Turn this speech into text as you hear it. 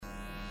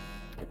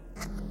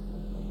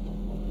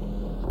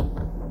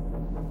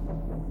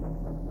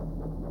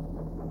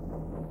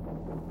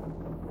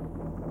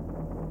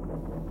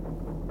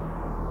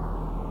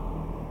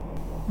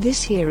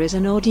This here is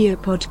an audio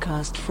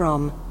podcast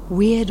from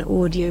Weird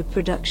Audio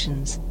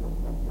Productions,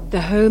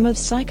 the home of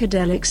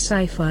psychedelic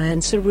sci-fi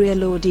and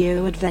surreal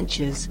audio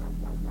adventures.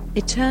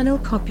 Eternal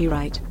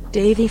copyright,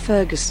 Davey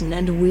Ferguson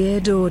and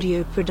Weird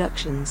Audio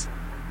Productions.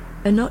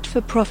 A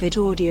not-for-profit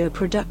audio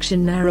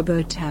production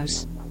narrowboat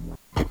house.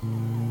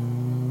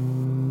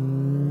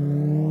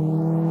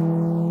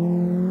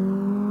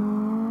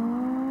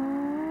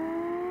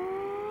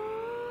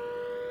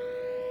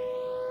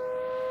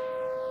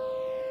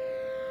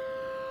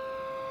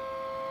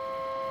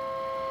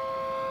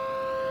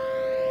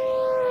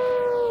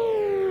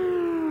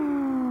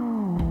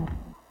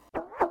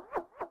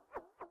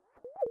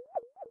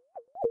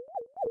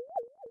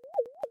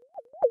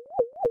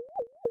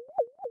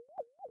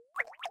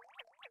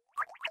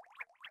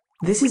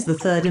 This is the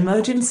third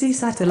emergency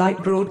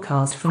satellite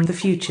broadcast from the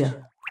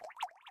future.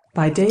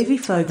 By Davey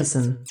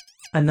Ferguson.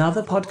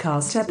 Another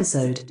podcast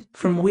episode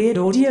from Weird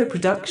Audio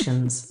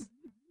Productions.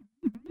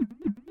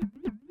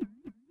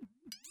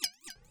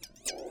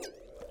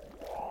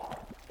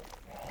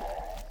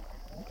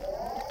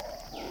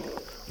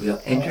 We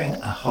are entering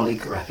a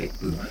holographic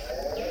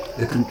booth.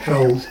 The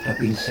controls have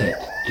been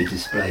set to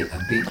display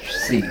a beach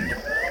scene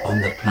on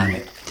the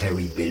planet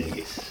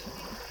Terribilius,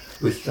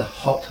 with the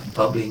hot,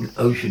 bubbling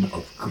ocean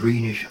of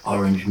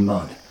greenish-orange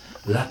mud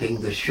lapping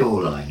the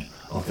shoreline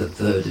of the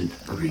verdant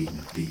green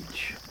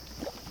beach.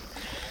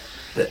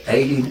 The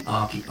alien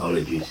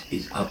archaeologist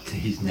is up to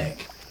his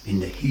neck in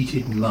the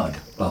heated mud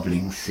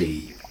bubbling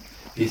sea.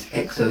 His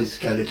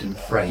exoskeleton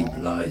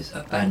frame lies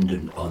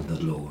abandoned on the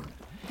lawn.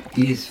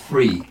 He is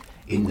free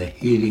in the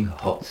healing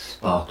hot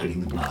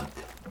sparkling mud.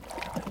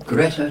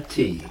 Greta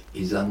T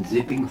is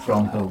unzipping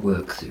from her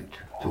worksuit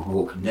to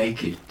walk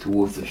naked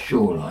towards the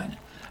shoreline,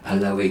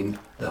 allowing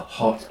the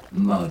hot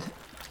mud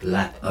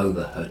lap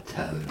over her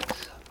toes.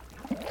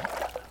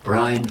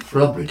 Brian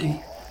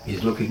Flobberty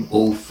is looking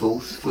all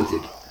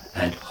false-footed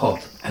and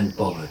hot and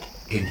bothered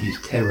in his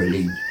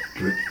Terraline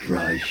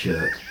drip-dry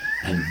shirt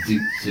and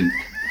zoot suit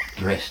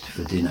dressed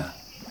for dinner.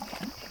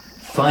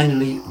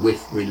 Finally,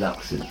 with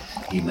reluctance,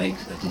 he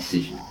makes a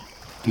decision.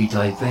 He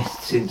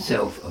divests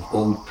himself of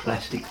all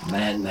plastic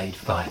man-made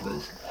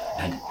fibres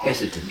and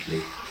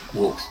hesitantly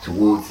walks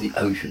towards the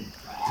ocean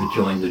to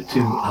join the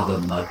two other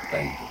mud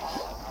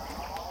bathers.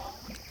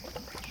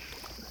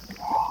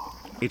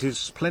 It is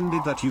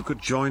splendid that you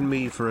could join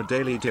me for a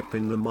daily dip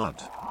in the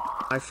mud.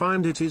 I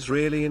find it is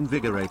really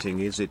invigorating,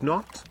 is it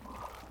not?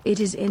 It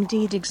is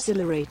indeed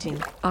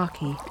exhilarating,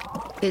 Archie.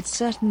 It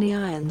certainly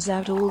irons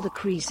out all the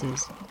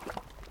creases.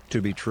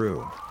 To be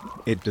true.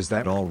 It does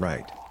that all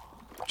right.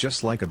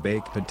 Just like a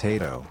baked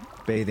potato,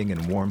 bathing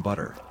in warm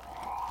butter.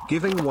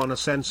 Giving one a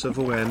sense of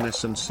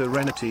awareness and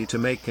serenity to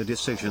make a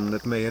decision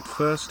that may at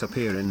first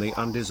appear in the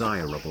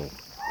undesirable.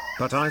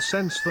 But I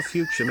sense the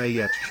future may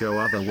yet show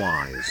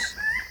otherwise.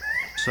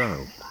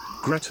 So,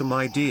 Greta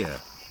my dear,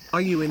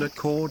 are you in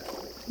accord?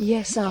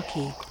 Yes,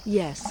 Archie,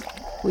 yes.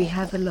 We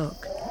have a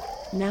look.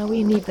 Now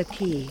we need the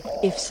key,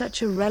 if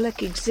such a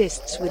relic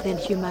exists within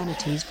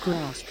humanity's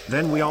grasp.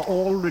 Then we are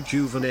all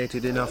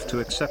rejuvenated enough to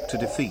accept a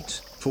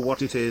defeat, for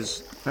what it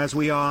is, as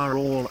we are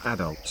all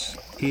adults,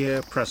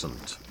 here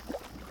present.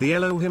 The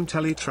Elohim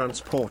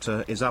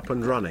teletransporter is up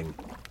and running.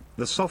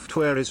 The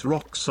software is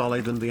rock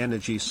solid and the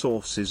energy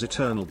source is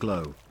eternal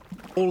glow.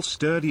 All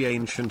sturdy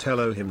ancient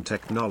Elohim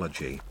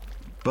technology.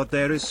 But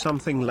there is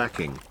something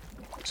lacking.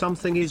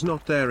 Something is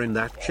not there in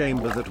that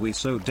chamber that we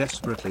so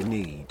desperately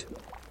need.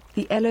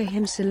 The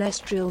Elohim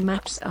celestial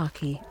maps,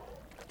 Archie.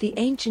 The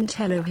ancient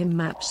Elohim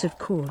maps, of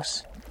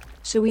course.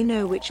 So we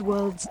know which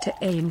worlds to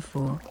aim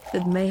for,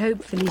 that may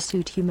hopefully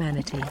suit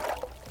humanity.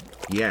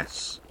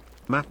 Yes.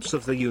 Maps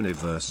of the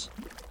universe.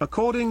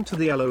 According to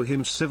the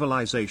Elohim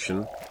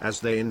civilization,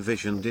 as they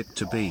envisioned it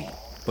to be.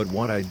 But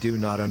what I do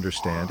not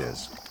understand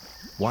is,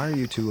 why are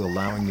you two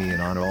allowing me in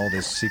on all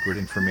this secret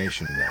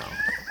information now?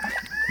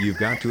 You've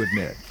got to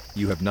admit,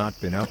 you have not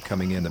been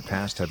outcoming in the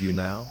past, have you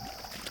now?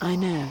 I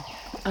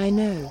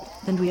know,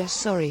 and we are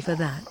sorry for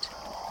that.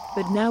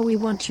 But now we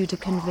want you to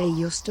convey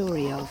your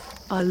story of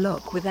our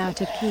lock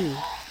without a key.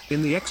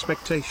 In the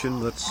expectation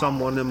that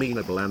someone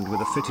amenable and with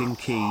a fitting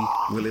key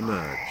will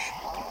emerge.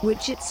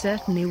 Which it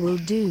certainly will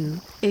do,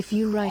 if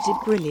you write it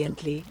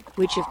brilliantly,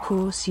 which of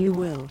course you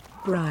will,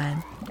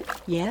 Brian.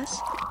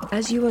 Yes?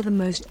 As you are the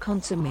most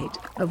consummate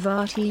of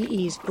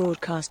RTE's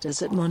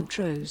broadcasters at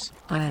Montrose,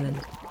 Ireland.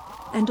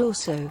 And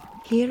also,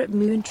 here at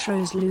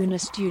Montrose Lunar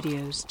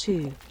Studios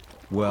too.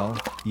 Well,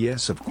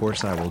 yes, of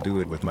course I will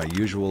do it with my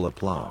usual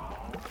aplomb.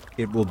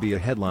 It will be a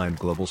headline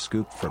global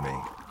scoop for me.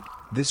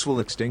 This will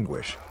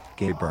extinguish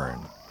Gay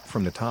Byrne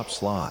from the top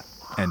slot,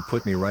 and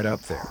put me right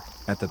up there,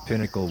 at the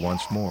pinnacle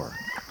once more.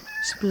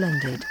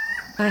 Splendid.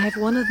 I have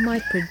one of my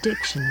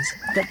predictions,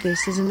 that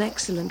this is an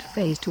excellent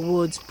phase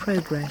towards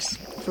progress,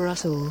 for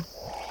us all.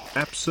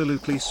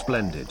 Absolutely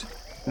splendid.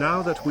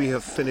 Now that we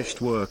have finished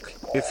work,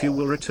 if you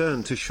will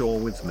return to shore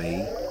with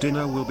me,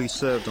 dinner will be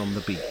served on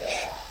the beach.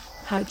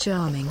 How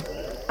charming.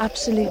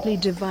 Absolutely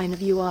divine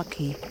of you,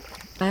 Archie.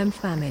 I am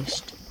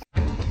famished.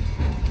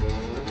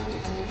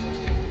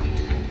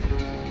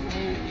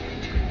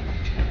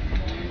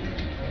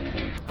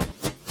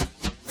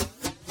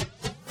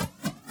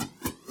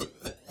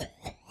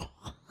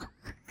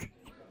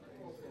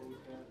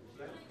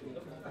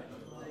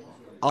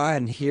 Ah,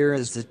 and here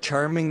is the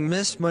charming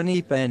Miss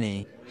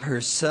Moneypenny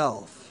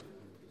herself.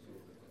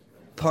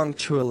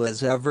 Punctual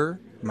as ever,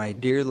 my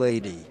dear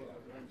lady.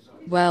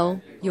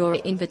 Well, your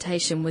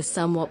invitation was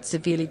somewhat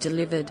severely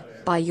delivered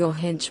by your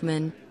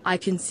henchman. I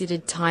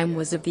considered time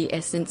was of the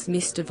essence,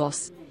 Mr.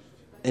 Voss.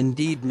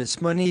 Indeed, Miss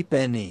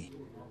Moneypenny.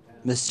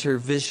 Mr.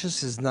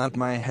 Vicious is not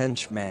my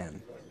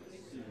henchman.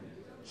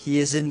 He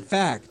is in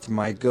fact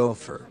my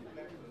gopher.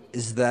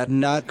 Is that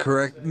not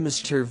correct,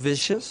 Mr.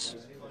 Vicious?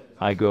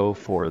 I go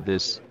for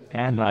this,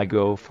 and I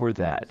go for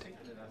that.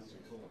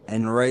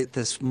 And right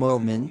this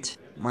moment,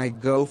 my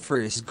gopher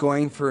is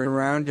going for a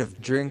round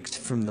of drinks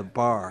from the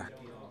bar.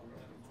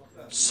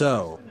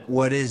 So,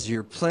 what is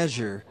your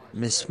pleasure,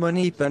 Miss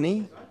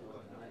Moneypenny?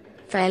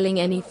 Failing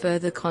any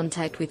further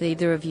contact with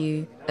either of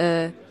you,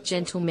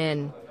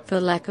 gentlemen, for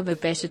lack of a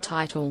better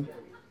title.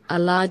 A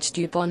large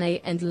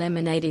Dubonnet and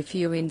lemonade if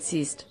you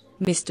insist,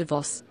 Mr.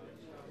 Voss.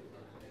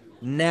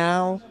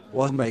 Now,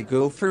 what my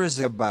gopher is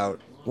about,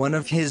 one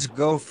of his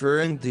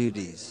gophering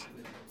duties.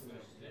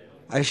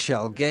 I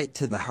shall get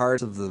to the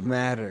heart of the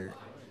matter.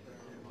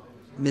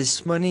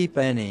 Miss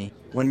Moneypenny,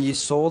 when you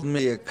sold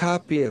me a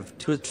copy of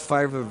Twit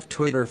 5 of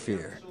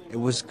Twitterfear, it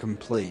was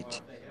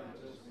complete.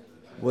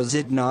 Was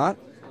it not?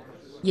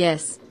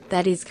 Yes,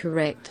 that is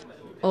correct.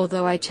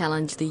 Although I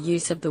challenge the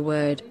use of the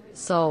word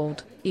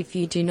sold, if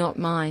you do not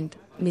mind,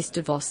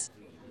 Mr. Voss.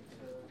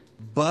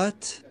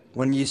 But,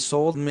 when you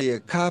sold me a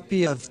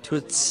copy of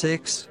Twit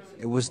 6,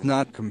 it was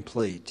not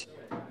complete.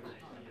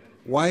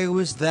 Why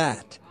was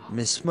that,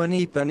 Miss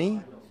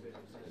Moneypenny?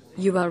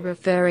 You are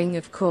referring,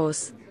 of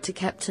course, to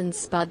Captain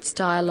Spud's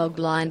dialogue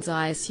lines,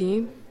 I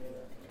assume?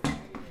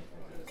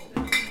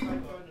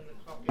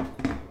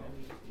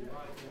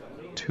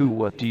 To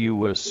what do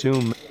you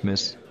assume,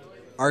 miss?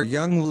 Our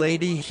young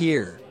lady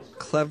here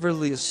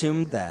cleverly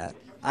assumed that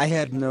I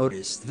had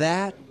noticed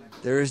that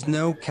there is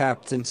no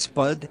Captain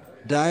Spud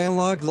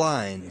dialogue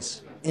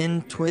lines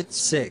in Twit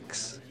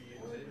 6.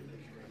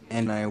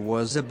 And I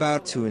was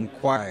about to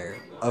inquire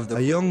of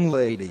the young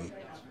lady.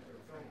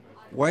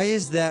 Why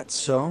is that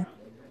so?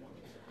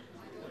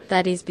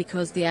 That is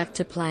because the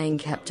actor playing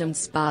Captain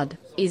Spud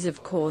is,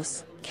 of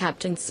course,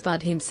 Captain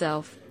Spud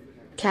himself.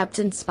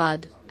 Captain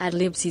Spud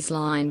ad-libs his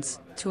lines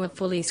to a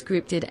fully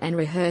scripted and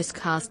rehearsed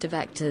cast of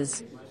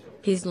actors.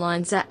 His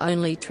lines are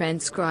only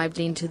transcribed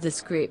into the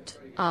script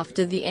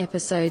after the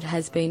episode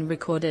has been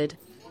recorded.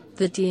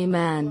 The dear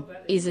man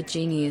is a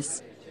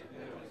genius.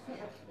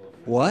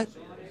 What?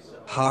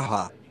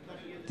 Ha.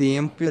 The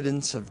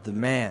impudence of the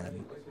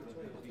man.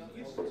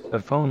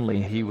 If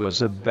only he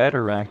was a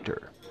better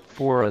actor,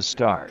 for a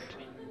start.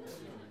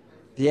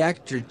 The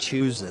actor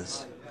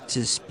chooses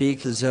to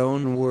speak his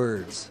own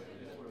words,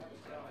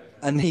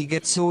 and he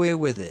gets away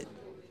with it.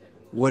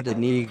 What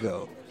an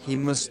ego he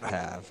must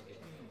have.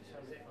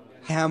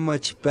 How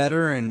much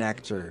better an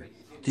actor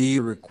do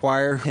you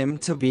require him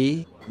to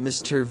be,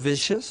 Mr.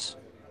 Vicious?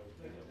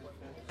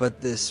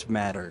 But this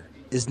matter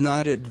is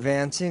not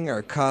advancing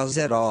our cause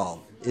at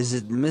all, is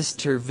it,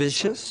 Mr.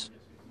 Vicious?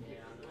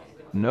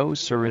 No,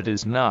 sir, it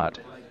is not.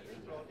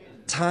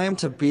 Time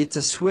to beat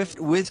a swift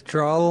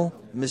withdrawal,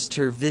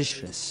 Mr.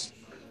 Vicious,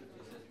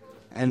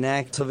 and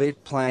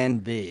activate Plan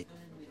B.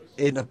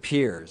 It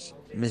appears,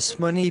 Miss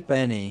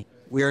Moneypenny,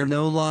 we are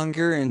no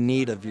longer in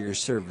need of your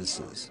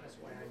services.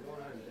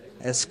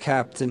 As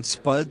Captain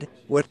Spud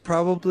would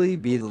probably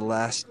be the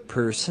last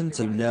person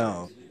to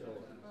know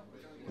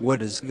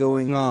what is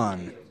going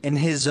on in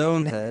his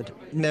own head,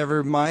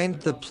 never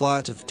mind the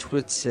plot of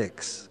Twit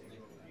 6.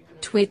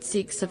 Twit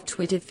 6 of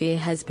Twitterfear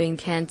has been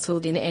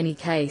cancelled in any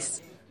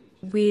case.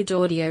 Weird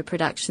Audio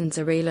Productions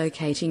are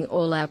relocating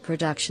all our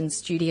production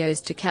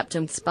studios to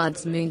Captain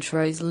Spud's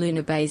Montrose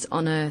lunar base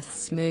on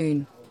Earth's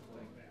moon.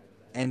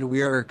 And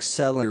we are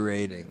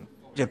accelerating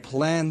to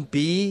Plan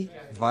B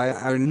via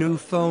our new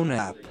phone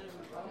app.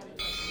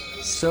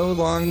 So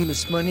long,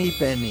 Miss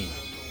Moneypenny.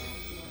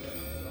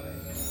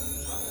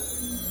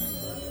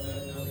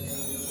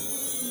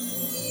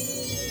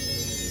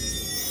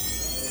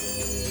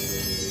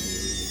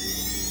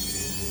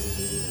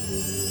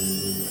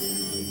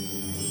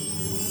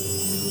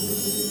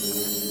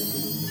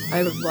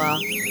 Au revoir,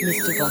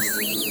 Mr.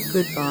 Voss.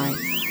 Goodbye.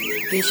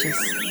 Vicious.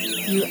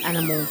 You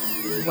animal.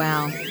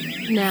 Wow.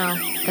 Now,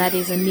 that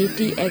is a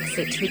nifty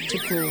exit trick to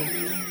pull.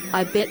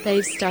 I bet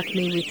they've stuck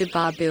me with the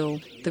bar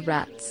bill, the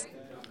rats.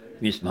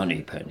 Miss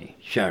Moneypenny,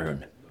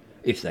 Sharon,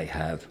 if they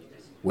have,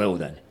 well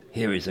then,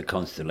 here is a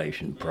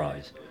constellation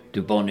prize.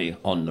 Dubonnet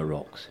on the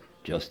rocks,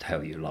 just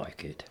how you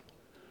like it.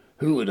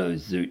 Who are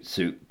those Zoot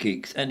Suit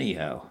geeks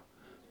anyhow?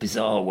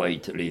 Bizarre way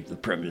to leave the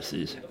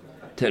premises.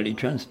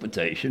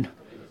 Teletransportation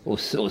or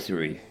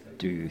sorcery,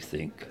 do you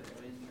think?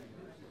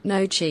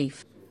 No,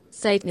 Chief.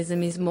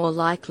 Satanism is more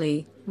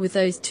likely, with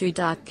those two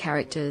dark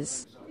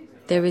characters.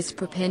 There is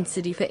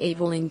propensity for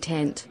evil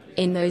intent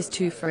in those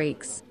two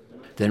freaks.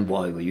 Then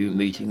why were you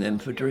meeting them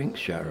for drinks,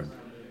 Sharon?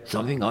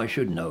 Something I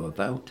should know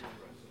about?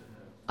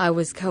 I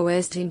was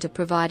coerced into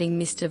providing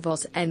Mr.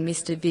 Voss and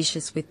Mr.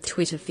 Vicious with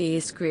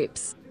Twitterfear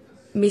scripts.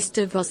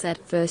 Mr. Voss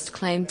at first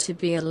claimed to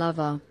be a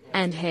lover,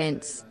 and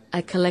hence,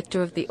 a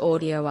collector of the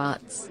audio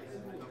arts.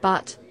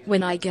 But,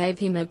 when I gave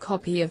him a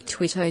copy of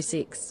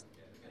Twit06,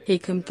 he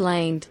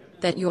complained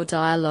that your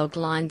dialogue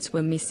lines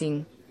were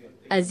missing,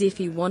 as if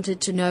he wanted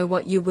to know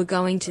what you were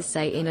going to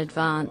say in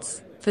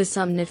advance, for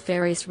some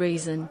nefarious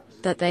reason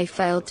that they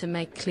failed to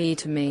make clear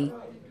to me.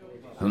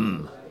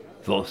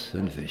 Voss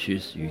and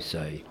Vicious, you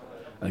say,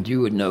 and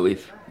you would know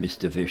if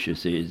Mr.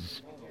 Vicious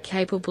is...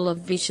 Capable of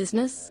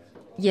viciousness?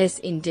 Yes,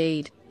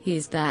 indeed, he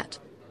is that.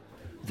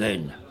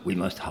 Then we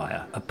must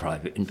hire a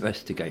private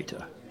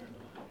investigator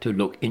to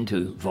look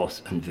into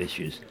Voss and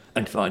Vicious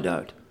and find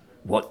out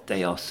what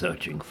they are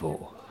searching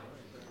for.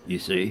 You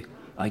see,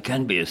 I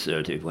can be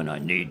assertive when I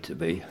need to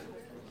be,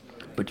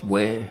 but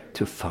where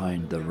to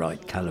find the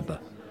right caliber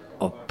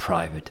of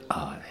private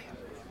eye?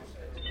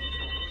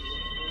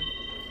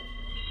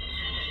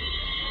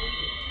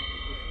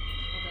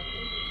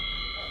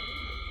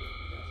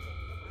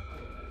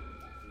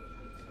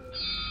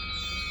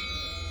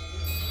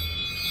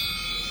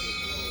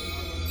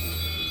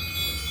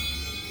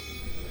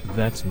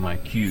 That's my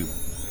cue.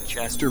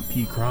 Chester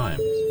P. Crimes.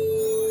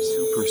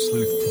 Super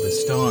sleuth to the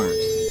stars.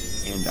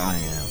 And I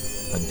am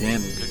a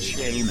damn good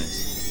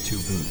Seamus to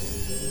boot.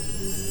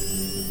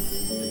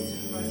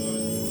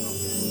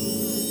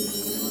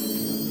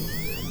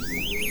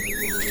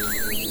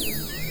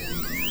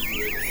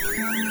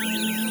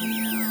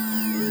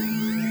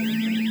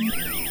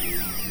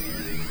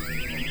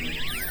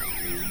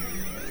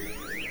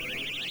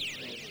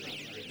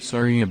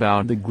 Sorry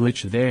about the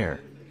glitch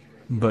there.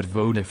 But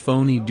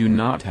Vodafone do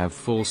not have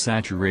full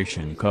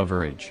saturation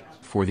coverage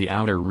for the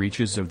outer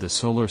reaches of the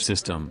solar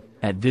system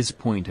at this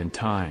point in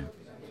time.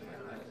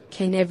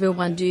 Can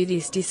everyone do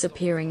this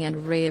disappearing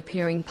and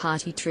reappearing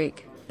party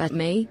trick, but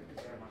me?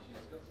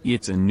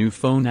 It's a new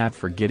phone app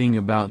for getting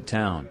about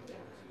town.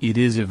 It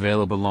is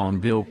available on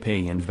bill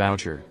pay and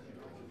voucher.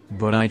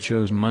 But I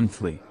chose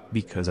monthly,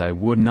 because I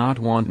would not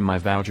want my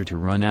voucher to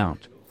run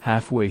out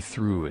halfway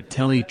through a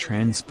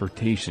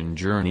teletransportation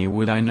journey,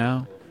 would I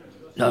now?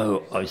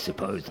 No, I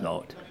suppose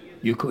not.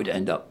 You could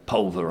end up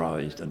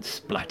pulverized and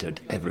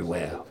splattered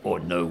everywhere or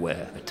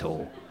nowhere at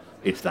all,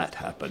 if that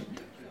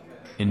happened.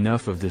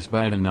 Enough of this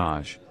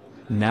badinage.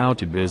 Now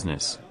to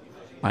business.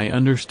 I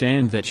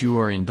understand that you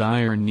are in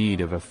dire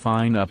need of a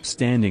fine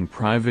upstanding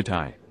private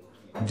eye.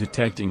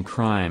 Detecting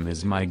crime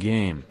is my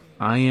game.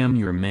 I am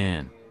your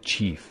man,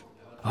 Chief.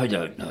 I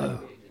don't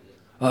know.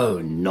 Oh,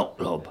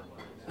 Knocklob.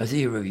 Has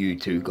either of you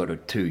two got a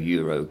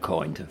 €2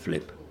 coin to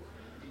flip?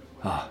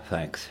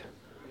 Thanks.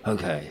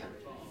 Okay,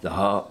 the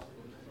harp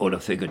or the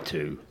figure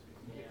 2?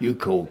 You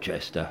call,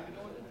 Chester.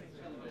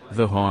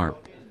 The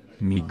harp.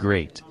 Me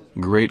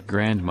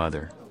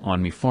great-great-grandmother,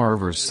 on me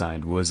farver's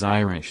side was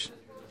Irish.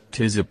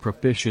 'Tis a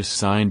propitious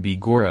sign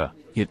begorra,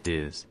 it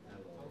is.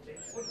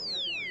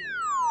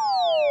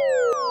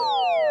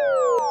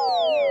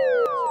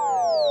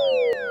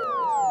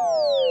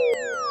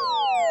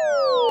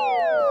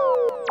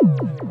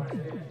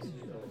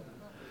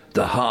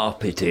 The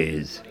harp it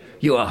is.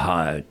 You are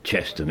hired,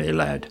 Chester, me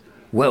lad.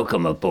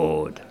 Welcome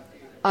aboard.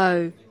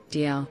 Oh,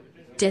 dear.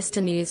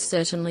 Destiny is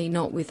certainly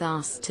not with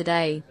us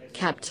today,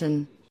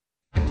 Captain.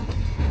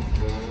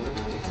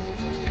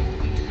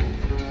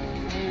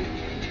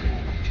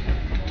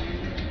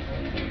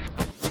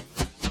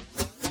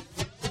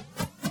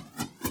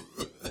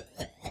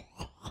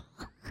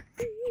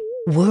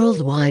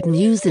 Worldwide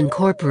News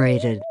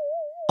Incorporated.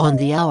 On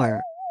the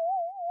hour.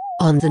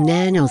 On the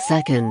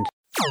nanosecond.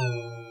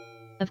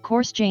 Of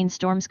course, Jane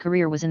Storm's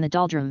career was in the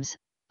doldrums,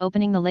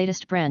 opening the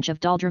latest branch of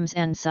Doldrums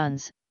 &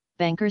 Sons,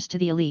 bankers to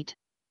the elite.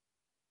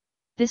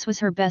 This was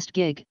her best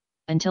gig,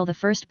 until the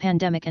first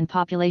pandemic and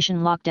population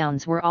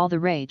lockdowns were all the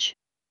rage.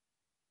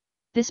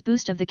 This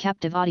boost of the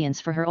captive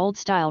audience for her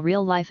old-style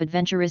real-life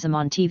adventurism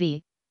on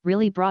TV,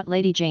 really brought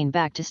Lady Jane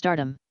back to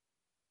stardom.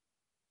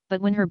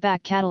 But when her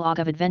back catalogue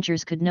of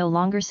adventures could no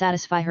longer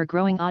satisfy her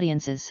growing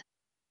audiences,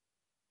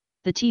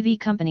 the TV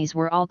companies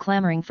were all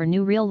clamoring for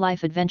new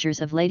real-life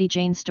adventures of Lady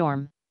Jane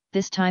Storm,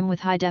 this time with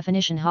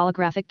high-definition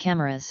holographic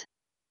cameras.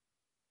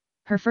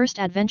 Her first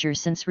adventure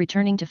since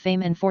returning to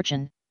fame and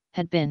fortune,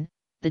 had been,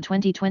 the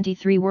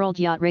 2023 World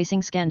Yacht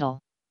Racing Scandal,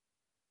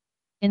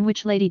 in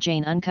which Lady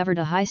Jane uncovered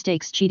a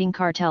high-stakes cheating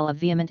cartel of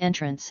vehement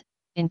entrants,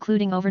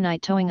 including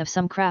overnight towing of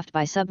some craft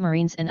by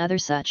submarines and other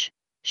such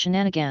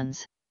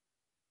shenanigans.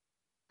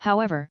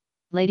 However,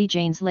 Lady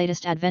Jane's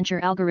latest adventure,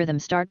 Algorithm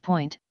Start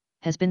Point,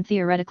 has been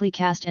theoretically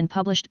cast and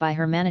published by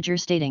her manager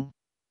stating,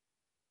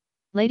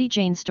 Lady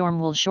Jane Storm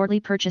will shortly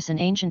purchase an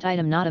ancient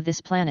item not of this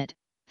planet,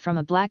 from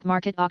a black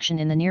market auction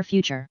in the near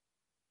future.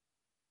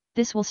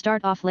 This will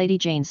start off Lady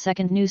Jane's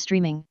second new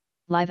streaming,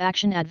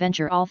 live-action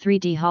adventure all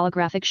 3D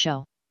holographic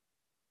show.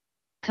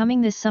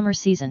 Coming this summer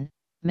season,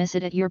 miss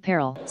it at your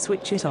peril.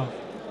 Switch it off.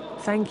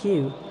 Thank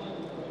you.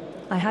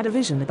 I had a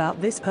vision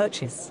about this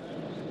purchase.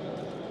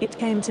 It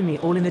came to me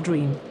all in a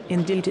dream,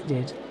 indeed it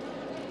did.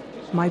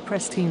 My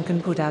press team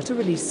can put out a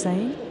release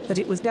saying that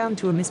it was down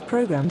to a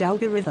misprogrammed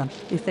algorithm,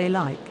 if they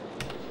like.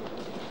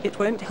 It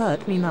won't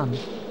hurt me none.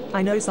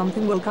 I know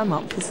something will come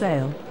up for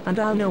sale, and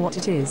I'll know what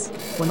it is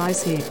when I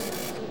see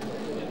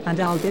it. and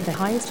I'll bid the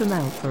highest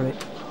amount for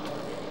it,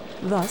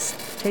 thus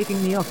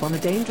taking me off on a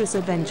dangerous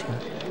adventure.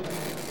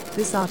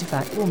 This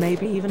artifact will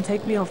maybe even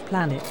take me off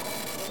planet.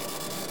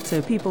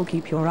 So people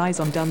keep your eyes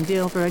on Done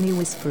Deal for any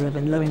whisper of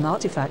an Elohim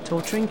artifact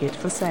or trinket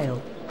for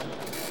sale.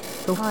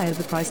 The higher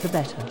the price, the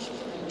better.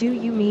 Do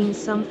you mean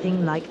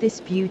something like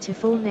this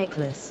beautiful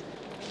necklace?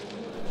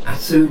 As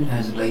soon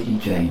as Lady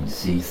Jane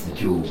sees the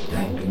jewel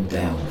dangling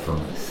down from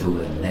a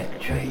silver neck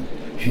chain,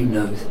 she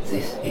knows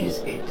this is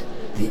it,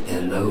 the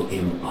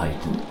Elohim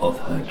item of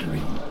her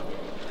dream.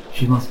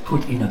 She must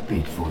put in a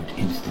bid for it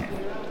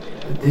instantly.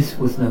 But this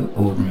was no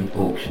ordinary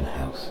auction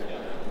house.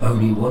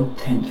 Only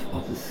 1/10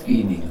 of the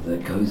scheming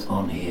that goes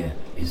on here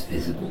is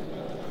visible.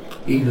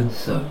 Even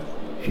so,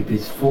 she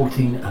bids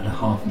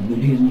 14.5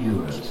 million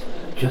euros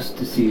just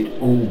to see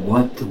it all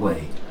wiped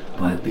away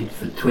by a bid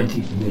for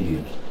 20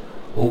 million.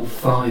 All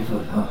 5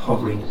 of her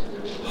hovering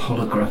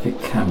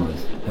holographic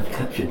cameras have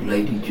captured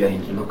Lady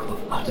Jane's look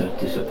of utter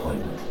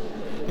disappointment.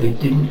 They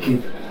didn't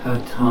give her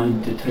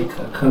time to take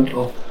her coat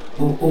off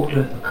or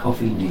order a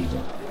coffee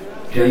neither.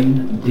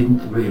 Jane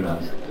didn't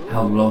realise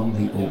how long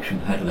the auction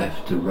had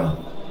left to run.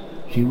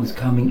 She was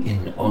coming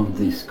in on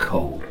this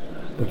cold,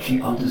 but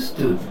she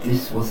understood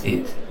this was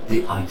it,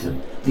 the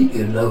item, the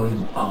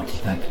Elohim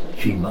artifact.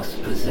 She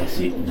must possess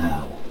it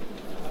now.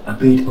 A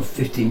bid of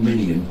 50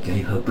 million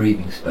gave her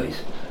breathing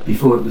space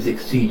before it was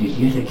exceeded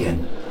yet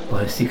again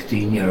by a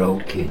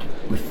 16-year-old kid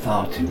with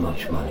far too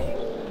much money.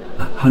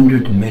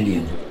 100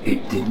 million,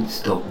 it didn't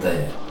stop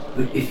there.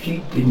 But if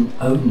she didn't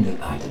own the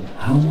item,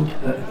 how would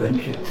her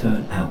adventure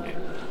turn out?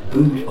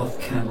 Booed off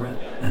camera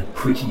and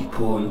pretty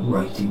poor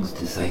ratings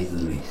to say the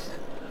least.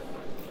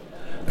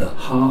 The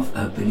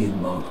 $500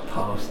 million mark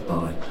passed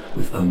by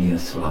with only a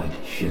slight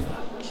shiver.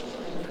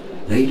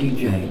 Lady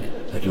Jane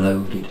had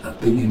loaded $1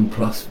 billion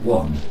plus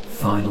one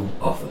final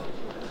offer.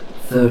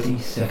 30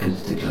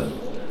 seconds to go,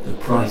 the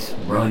price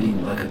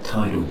riding like a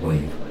tidal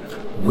wave.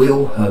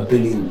 Will her $1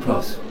 billion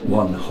plus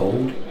one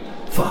hold?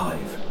 5,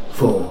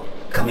 4,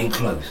 coming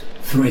close.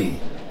 3,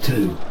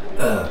 2,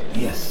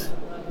 yes.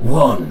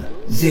 1,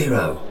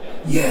 0.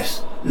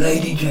 Yes,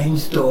 Lady Jane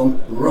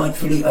Storm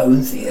rightfully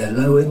owns the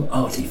Elohim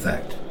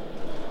artifact.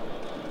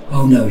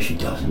 Oh no, she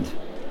doesn't.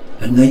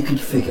 A naked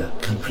figure,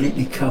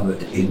 completely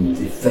covered in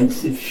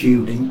defensive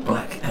shielding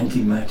black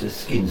antimatter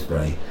skin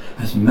spray,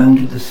 has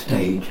mounted the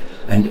stage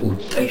and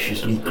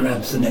audaciously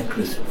grabs the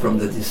necklace from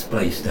the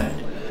display stand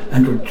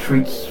and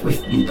retreats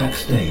swiftly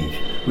backstage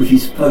with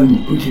his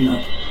phone booting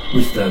up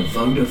with the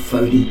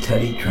Vodafone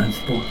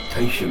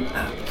teletransportation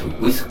app to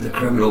whisk the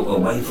criminal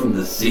away from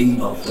the scene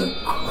of the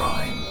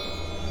crime.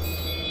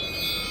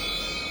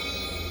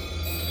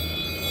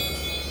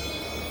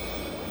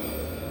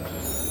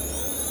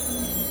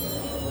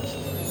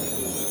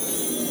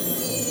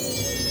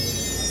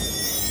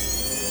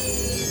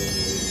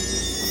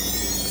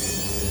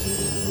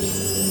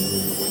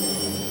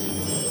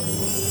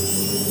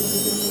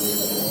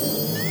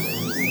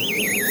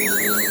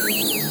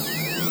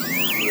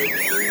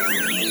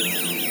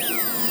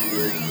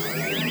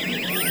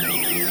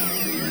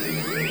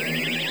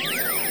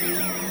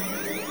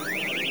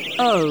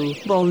 Oh,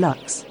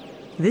 bollocks.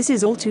 This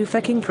is all too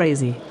fucking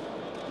crazy.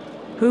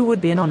 Who would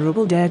be an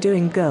honorable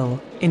dare-doing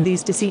girl in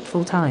these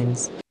deceitful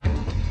times?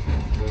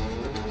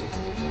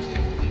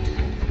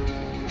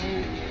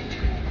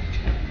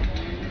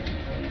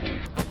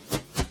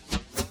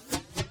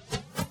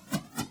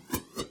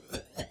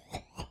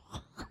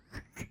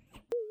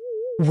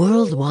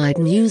 Worldwide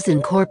News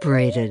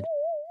Incorporated.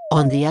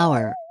 On the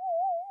hour.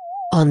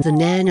 On the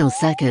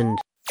nanosecond.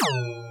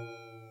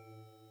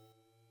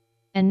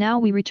 And now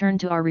we return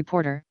to our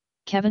reporter,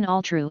 Kevin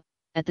Altru,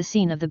 at the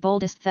scene of the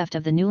boldest theft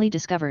of the newly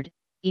discovered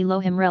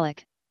Elohim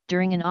relic,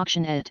 during an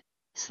auction at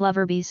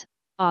Sloverby's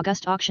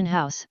August Auction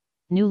House,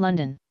 New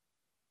London.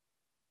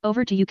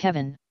 Over to you,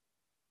 Kevin.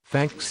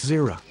 Thanks,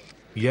 Zira.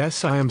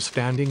 Yes, I am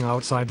standing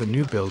outside the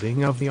new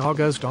building of the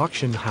August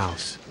Auction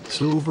House,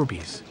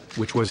 Sloverby's,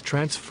 which was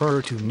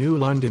transferred to New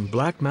London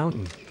Black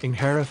Mountain, in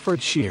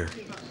Herefordshire,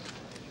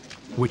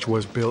 which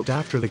was built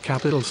after the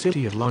capital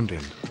city of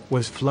London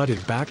was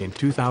flooded back in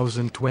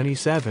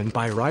 2027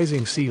 by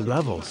rising sea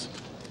levels.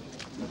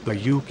 The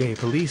UK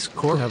Police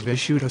Corps have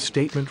issued a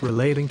statement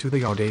relating to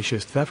the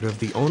audacious theft of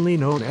the only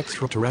known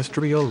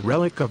extraterrestrial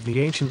relic of the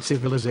ancient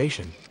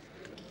civilization,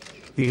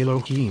 the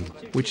Elohim,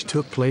 which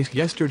took place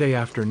yesterday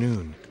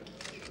afternoon.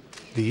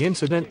 The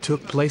incident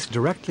took place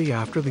directly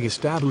after the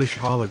established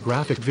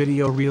holographic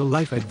video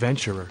real-life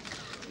adventurer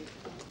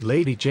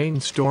Lady Jane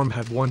Storm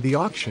had won the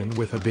auction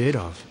with a bid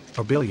of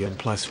 €1 billion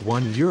plus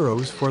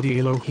 €1 for the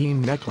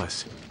Elohim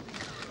necklace.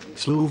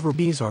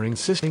 Sloverby's are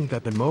insisting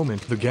that the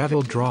moment the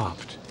gavel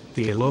dropped,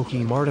 the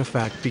Elohim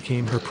artifact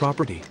became her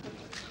property.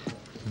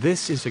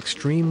 This is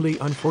extremely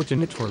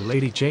unfortunate for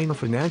Lady Jane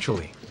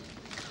financially,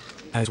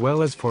 as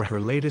well as for her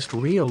latest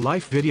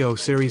real-life video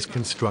series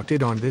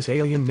constructed on this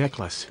alien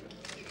necklace.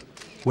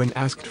 When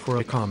asked for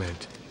a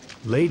comment,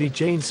 Lady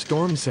Jane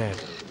Storm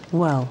said,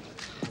 "Well,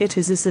 it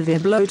is a severe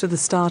blow to the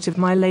start of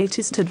my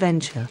latest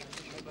adventure.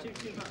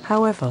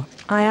 However,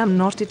 I am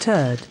not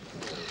deterred.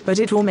 but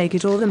it will make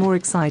it all the more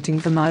exciting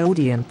for my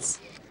audience.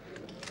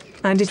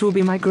 And it will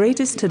be my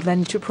greatest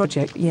adventure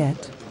project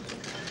yet.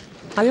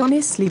 I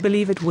honestly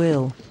believe it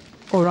will,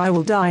 or I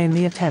will die in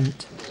the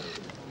attempt.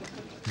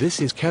 This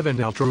is Kevin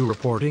Altro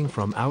reporting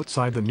from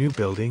outside the new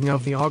building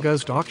of the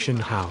August Auction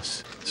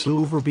House,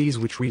 Sloverbees,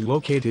 which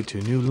relocated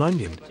to New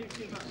London.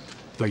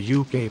 The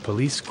UK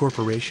Police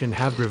Corporation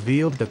have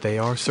revealed that they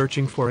are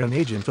searching for an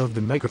agent of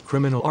the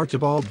mega-criminal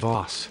Archibald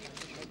Voss,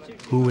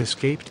 who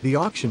escaped the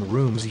auction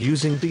rooms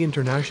using the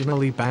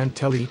internationally banned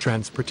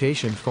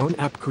teletransportation phone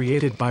app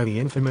created by the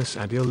infamous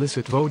and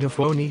illicit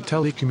Vodafone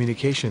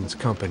telecommunications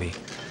company.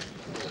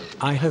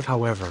 I have,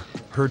 however,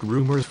 heard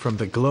rumors from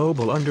the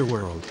global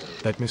underworld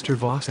that Mr.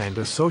 Voss and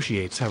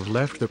associates have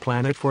left the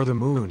planet for the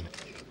moon.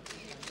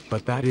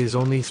 But that is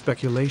only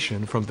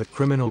speculation from the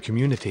criminal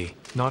community,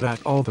 not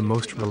at all the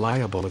most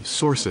reliable of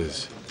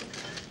sources.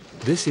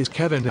 This is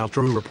Kevin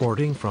Altro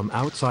reporting from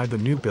outside the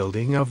new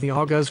building of the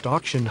August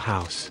Auction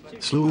House,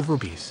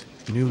 Sloverbees,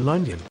 New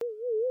London.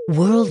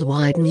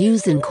 Worldwide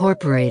News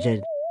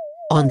Incorporated.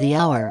 On the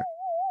hour.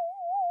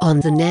 On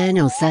the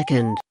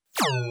nanosecond.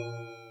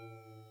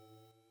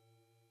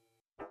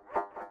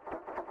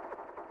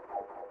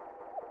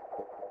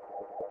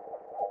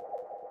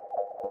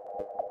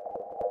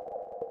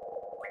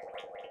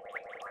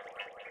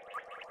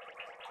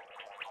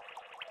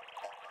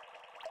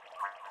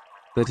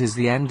 That is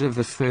the end of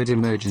the third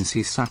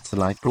emergency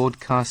satellite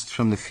broadcast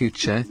from the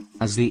future,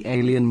 as the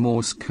alien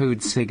Morse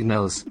code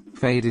signals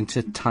fade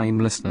into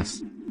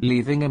timelessness,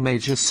 leaving a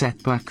major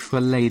setback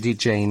for Lady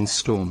Jane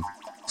Storm.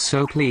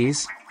 So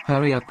please,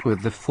 hurry up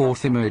with the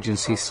fourth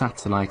emergency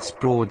satellite's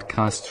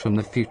broadcast from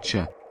the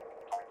future.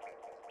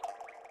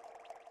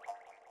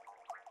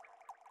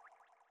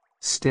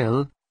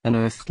 Still, an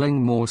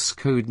Earthling Morse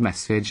code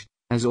message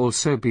has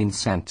also been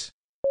sent.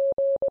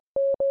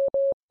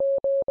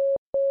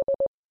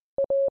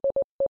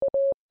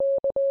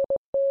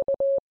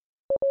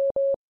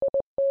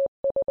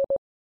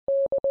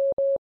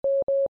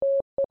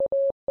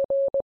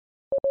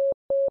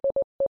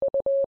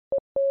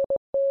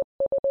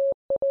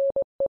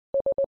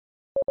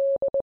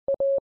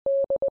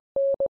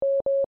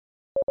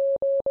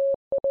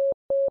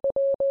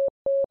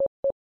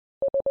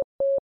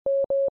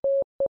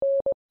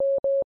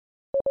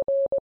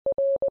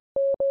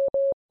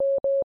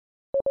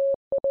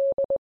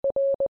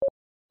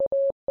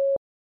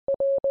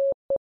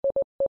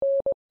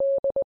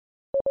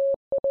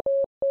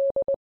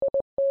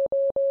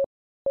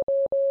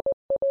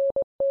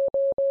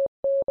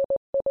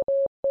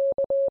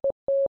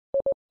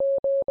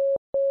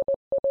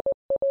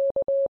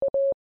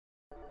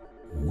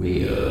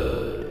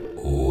 Weird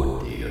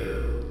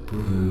Audio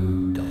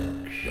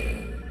Productions,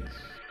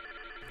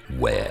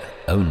 where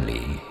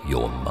only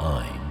your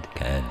mind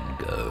can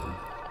go.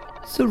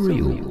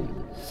 Surreal,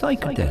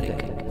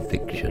 psychedelic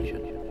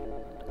fiction.